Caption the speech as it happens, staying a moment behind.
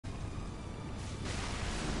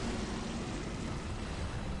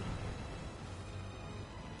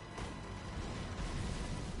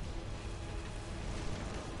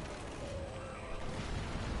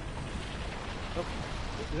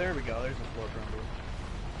there we go. There's a floor crumble.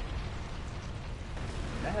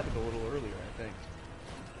 That happened a little earlier, I think.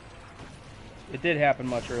 It did happen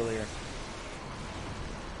much earlier. At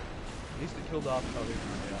least it killed off. Oh, there's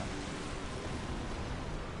one. Yeah.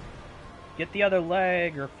 Get the other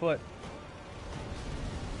leg or foot.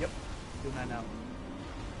 Yep. Doing that now.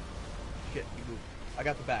 Shit, you moved. I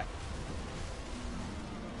got the back.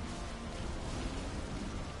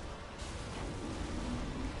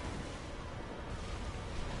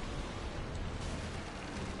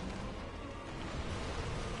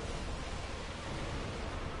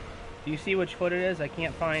 Do you see which foot it is? I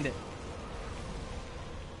can't find it.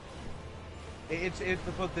 It's the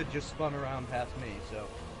foot that just spun around past me, so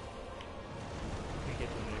can't get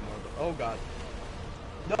to it anymore. But, oh god.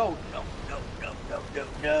 No, no, no, no, no, no,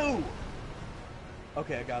 no!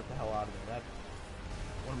 Okay, I got the hell out of there. That's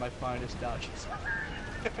one of my finest dodges.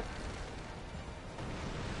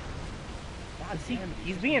 God damn it,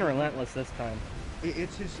 He's being relentless this time.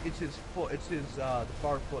 It's his foot. It's his the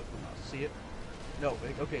far foot from us. See it? No.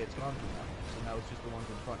 Okay, it's gone from now. So now it's just the ones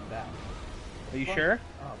in front and back. Are you sure?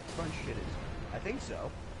 Oh, the front shit is. I think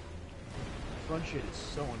so. The front shit is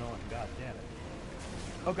so annoying. God damn it.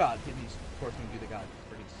 Oh god, he's forcing me to do the god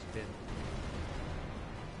freaking spin.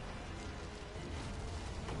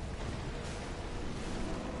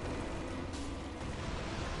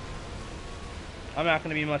 I'm not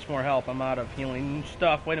going to be much more help. I'm out of healing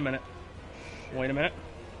stuff. Wait a minute. Wait a minute.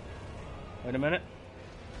 Wait a minute.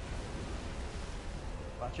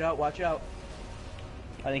 Watch out, watch out.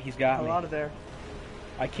 I think he's got me. Out of there.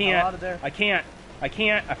 I can't. Out of there. I can't. I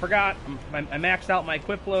can't. I forgot. I maxed out my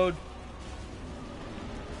equip load.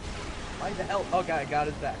 Why the hell? Okay, I got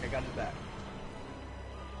his back. I got his back.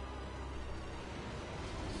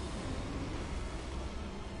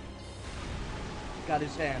 Got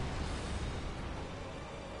his hand.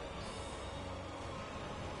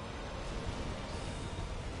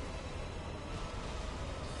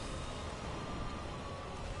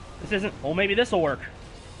 This isn't. Oh, maybe this will work.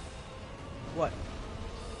 What?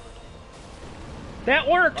 That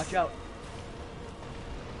works. Watch out.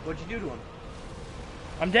 What'd you do to him?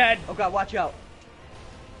 I'm dead. Oh god, watch out.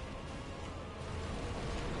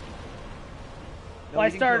 No, Well, I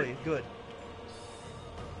he didn't started. kill you.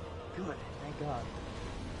 Good. Good. Thank God.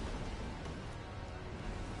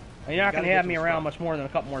 You're not going to get have to me his around spot. much more than a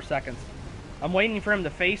couple more seconds. I'm waiting for him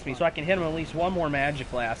to face me so I can hit him at least one more magic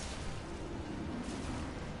blast.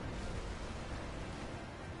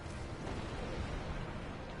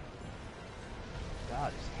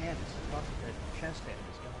 God, his hand is fucking that chest hand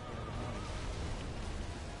is goddamn annoying.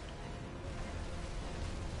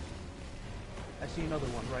 I see another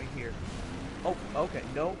one right here. Oh, okay.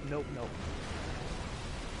 No, no, no.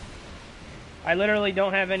 I literally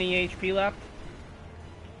don't have any HP left.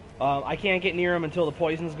 I can't get near him until the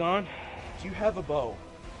poison's gone. Do you have a bow?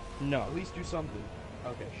 No. At least do something.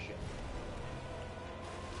 Okay, shit.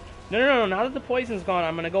 No. Now that the poison's gone,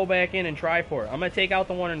 I'm going to go back in and try for it. I'm going to take out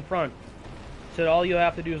the one in front. So all you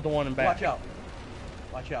have to do is the one in back. Watch out.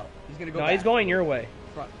 Watch out. He's going to go No, back. he's going your way.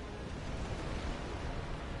 Front.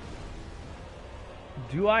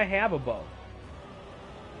 Do I have a bow?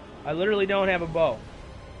 I literally don't have a bow.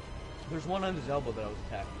 There's one on his elbow that I was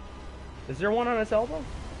attacking. Is there one on his elbow?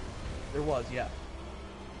 There was, yeah.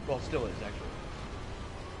 Well, still is, actually.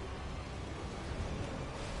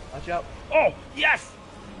 Watch out. Oh, yes!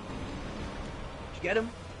 Did you get him?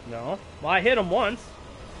 No. Well, I hit him once.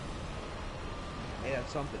 Yeah,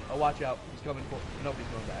 something. Oh, watch out. He's coming for... Nope, he's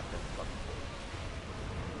going back. That's fucking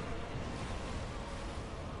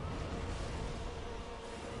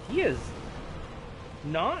cool. He is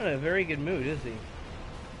not in a very good mood, is he?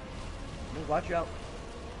 No, watch out.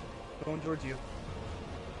 Going towards you.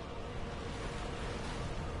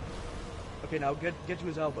 Okay, now get to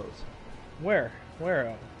his elbows. Where?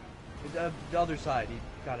 Where? The other side. He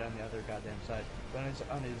got it on the other goddamn side. But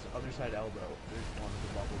on his other side elbow, there's one with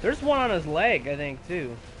the bubble. There's one on his leg, I think,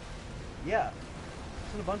 too. Yeah.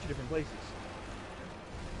 It's in a bunch of different places.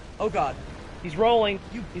 Oh god. He's rolling.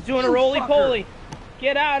 He's doing a you roly-poly.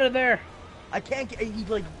 Get out of there. I can't get... He,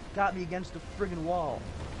 like, got me against a friggin' wall.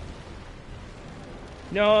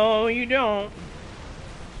 No, you don't.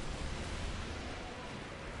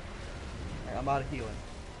 Alright, I'm out of healing.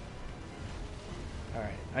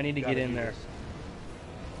 Alright, I need to get in there.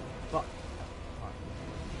 Fuck. Come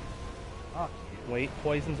on. Fuck you. Wait,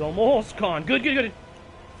 poison's almost gone. Good. Get him,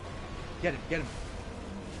 get him.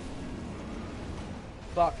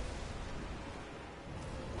 Fuck.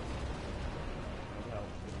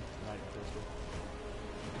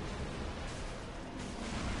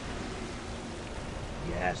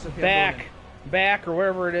 Yes, okay. Back, or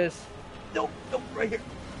wherever it is. Nope, right here.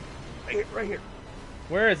 Right here, right here.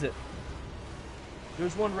 Where is it?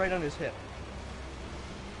 There's one right on his hip.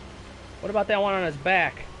 What about that one on his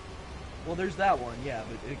back? Well, there's that one, yeah,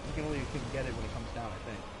 but you can only get it when it comes down, I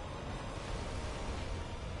think.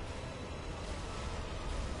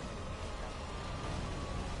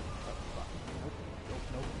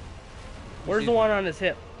 Nope. Where's the one on his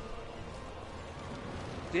hip?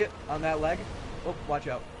 See it? On that leg? Oh, watch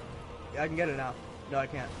out. Yeah, I can get it now. No, I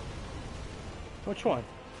can't. Which one?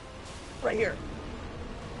 Right here.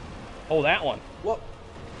 Oh, that one. Whoa.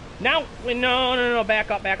 Now, wait, no,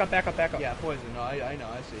 back up. Yeah, poison. No, I know,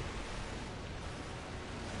 I see.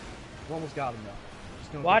 We almost got him, though.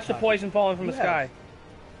 Just don't Watch get the caught. poison falling from the You sky.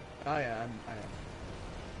 have- I am.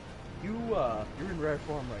 You're in rare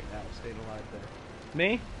form right now, staying alive there.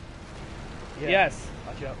 Me? Yeah. Yes.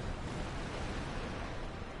 Watch out.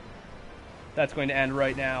 That's going to end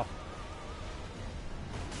right now.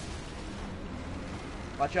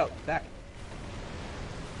 Watch out. Back.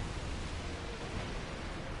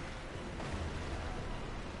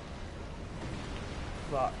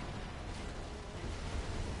 Fuck.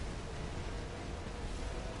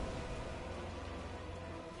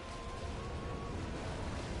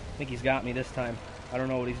 I think he's got me this time. I don't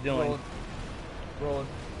know what he's doing. Rolling.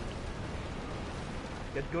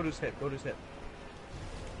 Go to his hip. Go to his hip.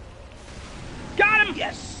 Got him!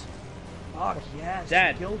 Yes! Fuck, yes.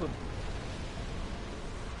 Dead. You killed him.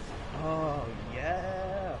 Oh,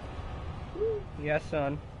 yeah. Yes,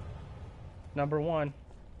 son. Number 1.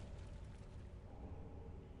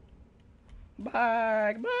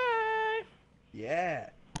 Bye. Goodbye. Yeah.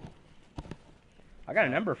 I got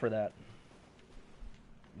an ember for that.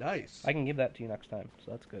 Nice. I can give that to you next time,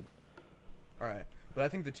 so that's good. Alright. But I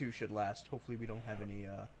think the 2 should last. Hopefully we don't have any,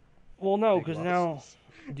 Well, no, big because now... losses.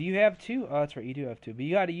 Do you have 2? Oh, that's right, you do have 2. But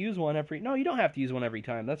you got to use one every... No, you don't have to use one every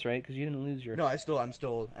time. That's right, because you didn't lose your... No, I'm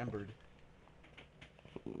still embered.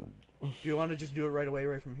 Do you want to just do it right away,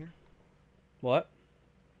 right from here? What?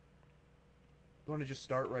 You want to just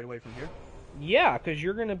start right away from here? Yeah, because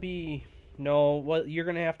you're going to be... No, well, you're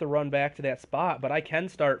going to have to run back to that spot, but I can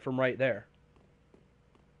start from right there.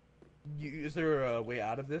 Is there a way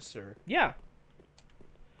out of this, or? Yeah.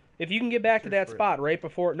 If you can get back to Search that for it. spot right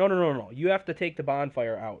before... No. You have to take the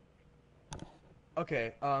bonfire out.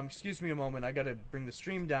 Okay, excuse me a moment. I gotta bring the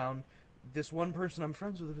stream down. This one person I'm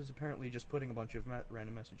friends with is apparently just putting a bunch of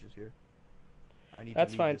random messages here. I need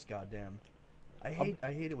That's to leave fine. this goddamn... I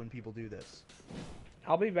hate it when people do this.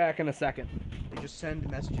 I'll be back in a second. They just send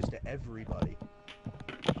messages to everybody.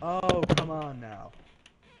 Oh, come on now.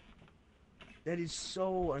 That is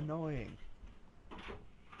so annoying.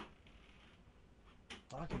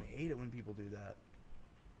 Fucking hate it when people do that.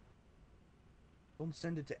 Don't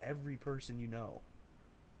send it to every person you know.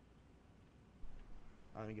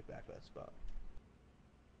 I'm gonna get back to that spot.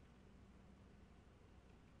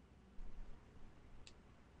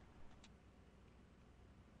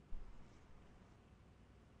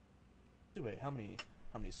 Wait, how many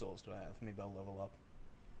souls do I have? Maybe I'll level up.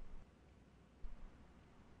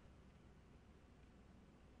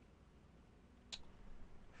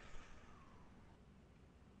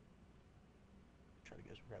 Try to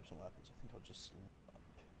grab some weapons. I think I'll just sleep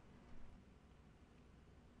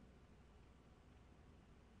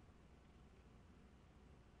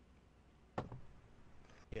up.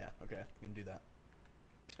 Yeah, okay, we can do that.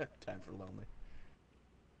 Time for lonely.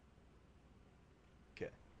 Okay.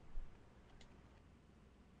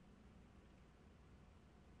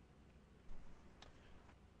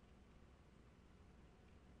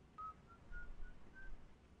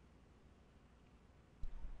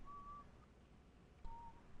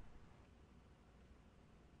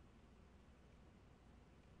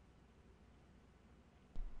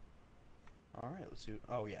 Alright, let's see.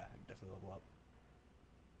 Oh yeah, I can definitely level up.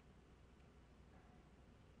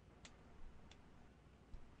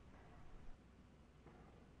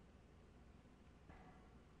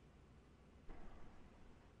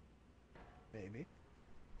 Maybe.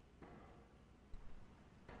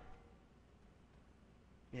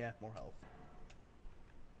 Yeah, more health.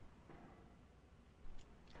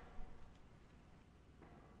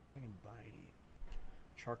 I can buy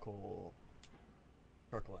charcoal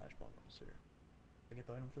ash bundles here. Did I get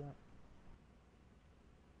the item for that?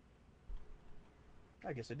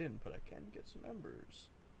 I guess I didn't, but I can get some embers.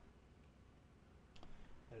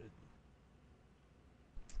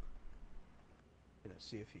 Gonna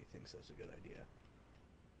see if he thinks that's a good idea.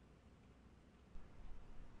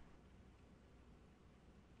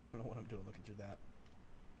 I don't know what I'm doing looking through that.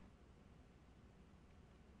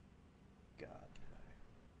 God.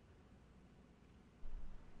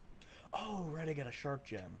 Oh, right, I got a shark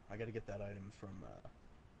gem. I gotta get that item from,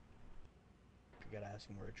 gotta ask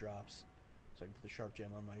him where it drops, so I can put the sharp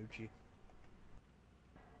gem on my Uchi.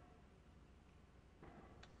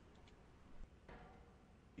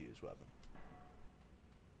 Use weapon.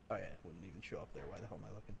 Oh yeah, it wouldn't even show up there. Why the hell am I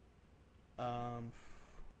looking?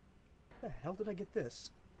 Where the hell did I get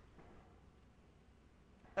this?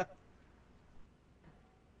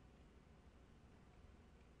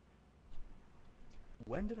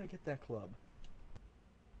 When did I get that club?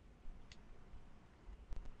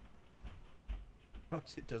 Oh,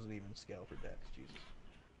 it doesn't even scale for Dex, Jesus.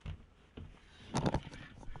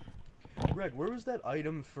 Greg, where was that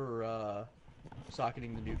item for,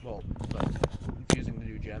 socketing the new, well, infusing the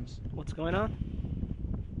new gems? What's going on?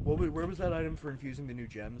 Where was that item for infusing the new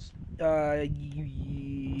gems?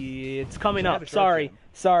 It's coming I have up. a sharp gem.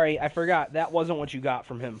 Sorry, I forgot. That wasn't what you got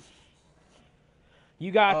from him.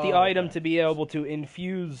 You got the item okay. to be able to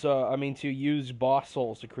infuse, to use boss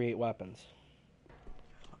souls to create weapons.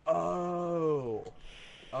 Oh.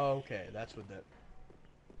 Okay, that's what that...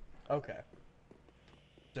 Okay.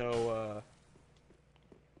 So,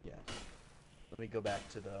 yeah. Let me go back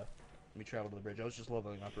to the... Let me travel to the bridge. I was just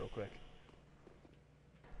leveling up real quick.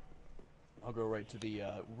 I'll go right to the,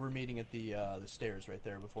 we're meeting at the stairs right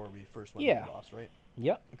there before we first went to the boss, right?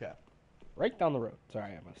 Yep. Okay. Right down the road.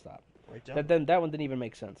 Sorry, I messed up. Right down? That one didn't even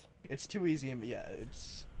make sense. It's too easy, and yeah,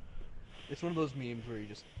 it's one of those memes where you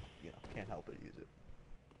just, can't help but use it.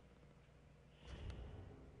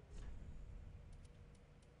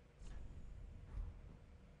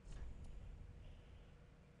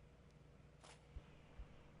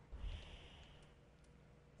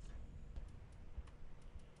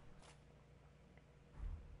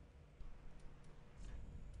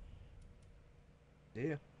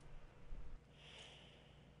 Yeah.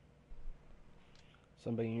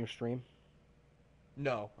 Somebody in your stream?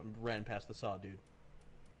 No, I ran past the saw, dude.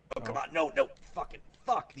 Oh, come on, no, fuck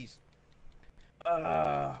these.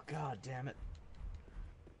 God damn it.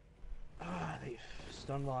 They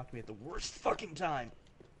stun locked me at the worst fucking time.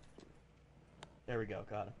 There we go,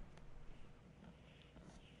 got him.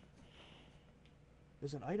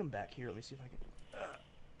 There's an item back here, let me see if I can...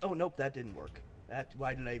 oh, nope, that didn't work.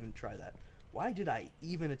 Why did I even try that? Why did I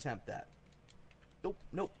even attempt that?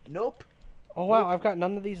 Nope. Oh, wow, I've got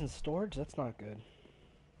none of these in storage? That's not good.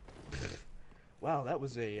 Wow, that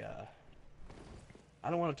was a, I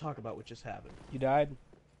don't want to talk about what just happened. You died?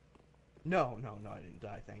 No, I didn't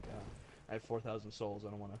die, thank God. I have 4,000 souls, I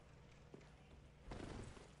don't want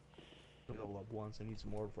to level up once, I need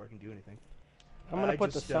some more before I can do anything. I'm gonna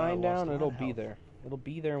put the sign down, and it'll be there. It'll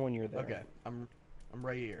be there when you're there. Okay, I'm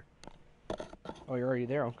right here. Oh, you're already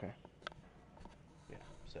there? Okay. Yeah,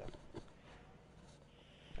 so...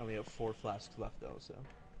 I only have 4 flasks left, though, so...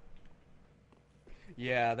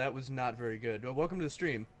 Yeah, that was not very good. Well, welcome to the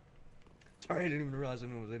stream. Sorry, I didn't even realize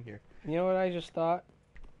anyone was in here. You know what I just thought?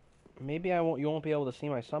 Maybe you won't be able to see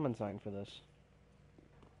my summon sign for this.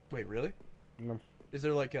 Wait, really? Mm. Is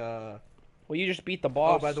there like a... Well, you just beat the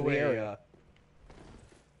boss. Oh, by the way,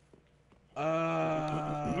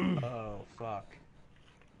 oh, fuck.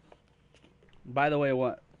 By the way,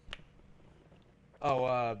 what?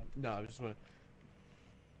 Oh, no, I just want to...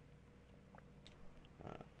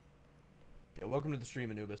 yeah, welcome to the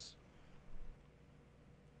stream, Anubis.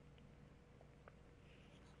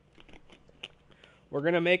 We're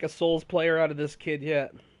gonna make a Souls player out of this kid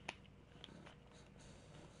yet.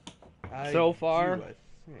 So far,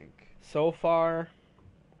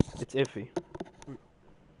 it's iffy.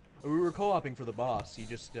 We were co-oping for the boss. We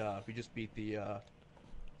just beat the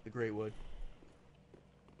Greatwood.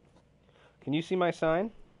 Can you see my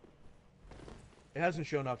sign? It hasn't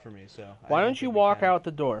shown up for me, so... Why don't you walk out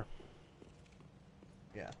the door?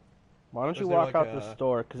 Yeah. Why don't you walk out this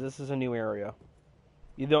door? Because this is a new area.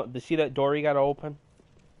 You don't see that door you gotta open?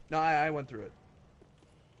 No, I went through it.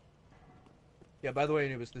 Yeah, by the way,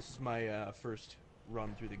 Anubis, this is my first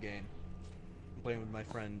run through the game. I'm playing with my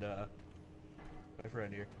friend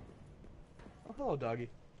here. Oh, hello, doggy.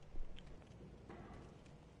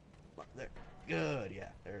 There. Good, yeah,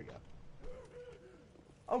 there we go.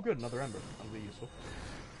 Oh, good, another ember. That'll be useful.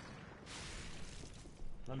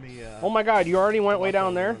 Let me, oh my god, you already went way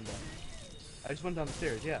down there? I just went down the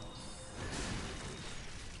stairs, yeah.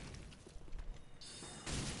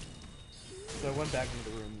 So I went back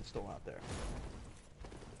into the room, it's still not there.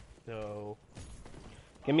 So...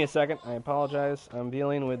 Give me a second, I apologize. I'm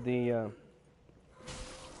dealing with the,